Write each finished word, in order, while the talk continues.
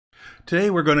Today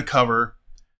we're going to cover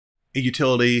a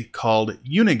utility called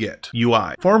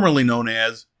UniGetUI, formerly known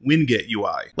as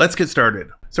WinGetUI. Let's get started.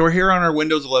 So we're here on our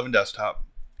Windows 11 desktop.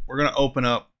 We're going to open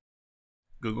up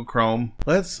Google Chrome.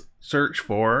 Let's search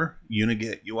for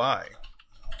UniGetUI.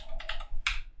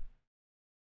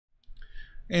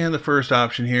 And the first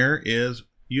option here is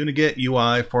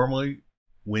UniGetUI, formerly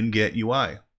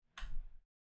WinGetUI.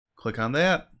 Click on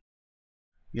that.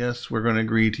 Yes, we're going to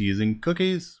agree to using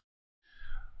cookies.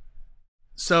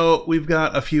 So we've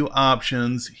got a few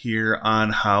options here on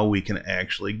how we can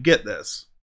actually get this.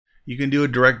 You can do a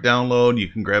direct download. You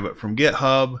can grab it from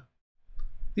GitHub.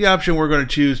 The option we're going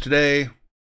to choose today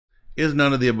is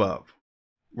none of the above.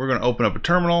 We're going to open up a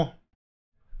terminal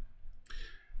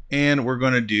and we're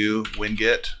going to do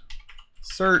winget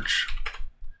search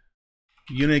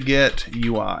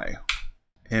UniGetUI.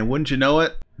 And wouldn't you know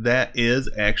it, that is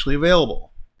actually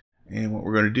available. And what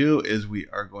we're going to do is we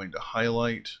are going to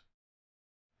highlight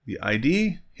the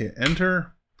ID, hit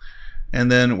enter,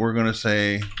 and then we're going to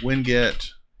say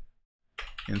winget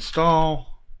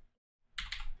install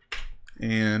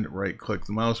and right click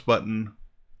the mouse button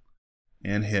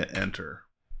and hit enter.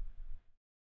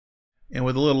 And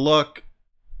with a little luck,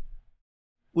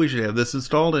 we should have this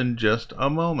installed in just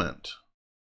a moment.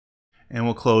 And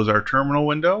we'll close our terminal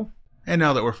window. And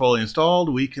now that we're fully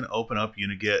installed, we can open up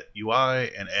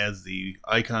UniGetUI, and as the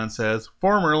icon says,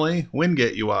 formerly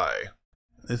WinGetUI.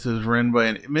 This is run by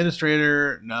an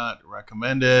administrator, not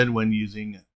recommended when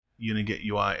using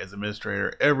UniGetUI as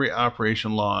administrator. Every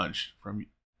operation launched from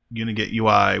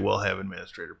UniGetUI will have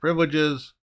administrator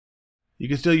privileges. You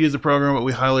can still use the program, but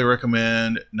we highly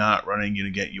recommend not running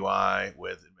UniGetUI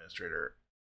with administrator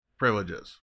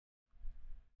privileges.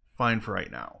 Fine for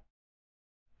right now.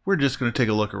 We're just going to take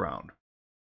a look around.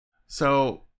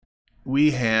 So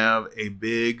we have a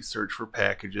big search for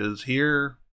packages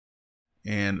here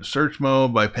and search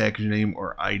mode by package name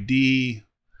or ID.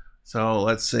 So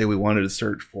let's say we wanted to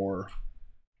search for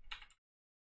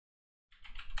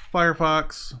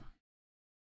Firefox.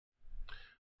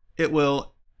 It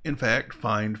will in fact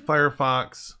find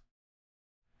Firefox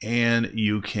and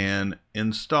you can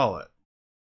install it.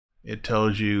 It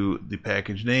tells you the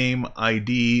package name,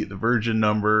 ID, the version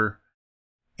number,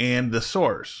 and the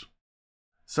source.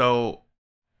 So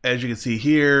as you can see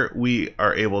here, we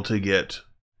are able to get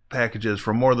packages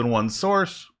from more than one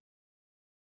source.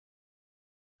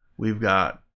 We've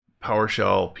got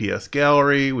PowerShell PS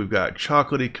Gallery, we've got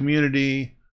Chocolatey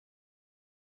Community,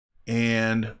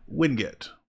 and Winget.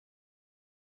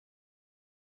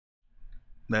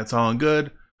 That's all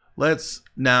good. Let's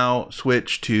now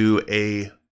switch to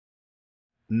a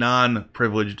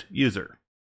non-privileged user.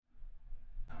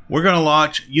 We're going to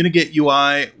launch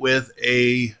UniGetUI with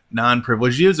a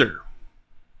non-privileged user.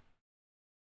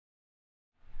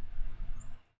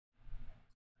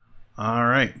 All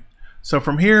right. So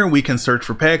from here, we can search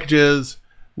for packages.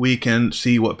 We can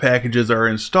see what packages are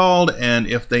installed and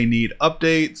if they need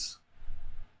updates.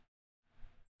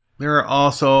 There are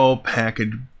also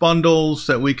package bundles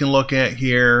that we can look at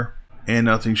here, and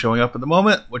nothing showing up at the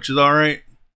moment, which is all right.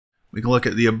 We can look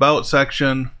at the About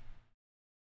section.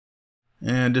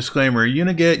 And disclaimer,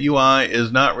 UniGetUI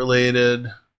is not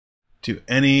related to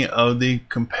any of the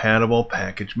compatible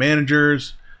package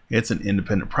managers. It's an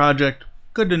independent project.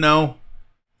 Good to know.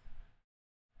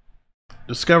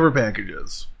 Discover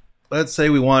packages. Let's say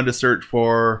we wanted to search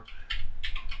for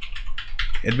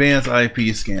Advanced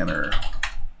IP Scanner.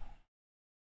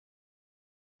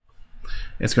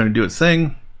 It's going to do its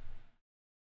thing.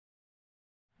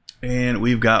 And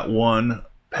we've got one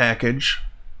package.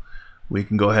 We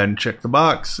can go ahead and check the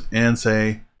box and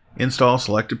say install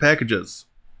selected packages.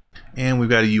 And we've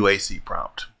got a UAC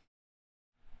prompt.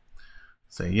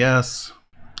 Say yes,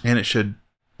 and it should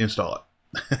install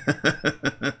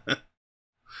it.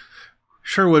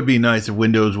 Sure would be nice if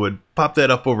Windows would pop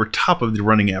that up over top of the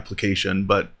running application,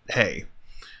 but hey.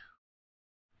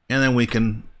 And then we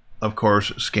can, of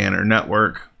course, scan our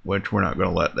network, which we're not going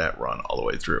to let that run all the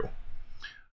way through.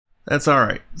 That's all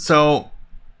right. So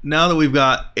now that we've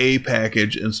got a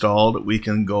package installed, we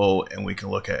can go and we can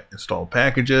look at installed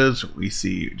packages. We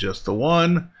see just the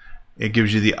one. It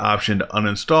gives you the option to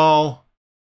uninstall,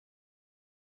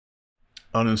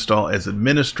 uninstall as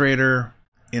administrator,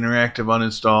 interactive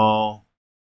uninstall,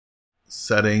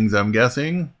 settings, I'm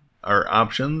guessing, are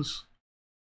options,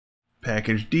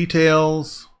 package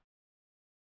details.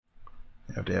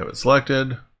 You have to have it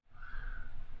selected.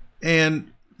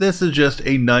 And this is just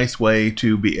a nice way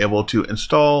to be able to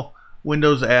install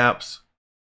Windows apps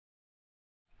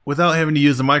without having to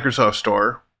use the Microsoft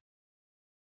Store.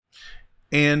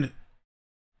 And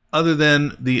other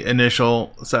than the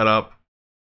initial setup,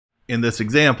 in this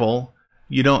example,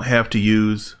 you don't have to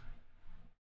use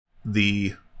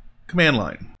the command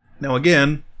line. Now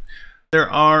again, there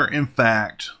are in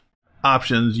fact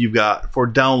options you've got for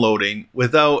downloading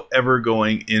without ever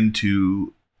going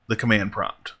into the command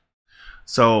prompt.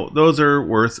 So those are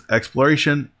worth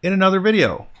exploration in another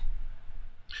video.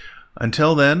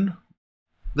 Until then,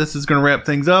 this is going to wrap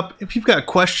things up. If you've got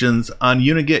questions on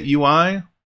UniGetUI,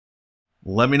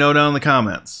 let me know down in the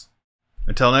comments.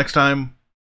 Until next time,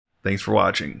 thanks for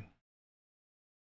watching.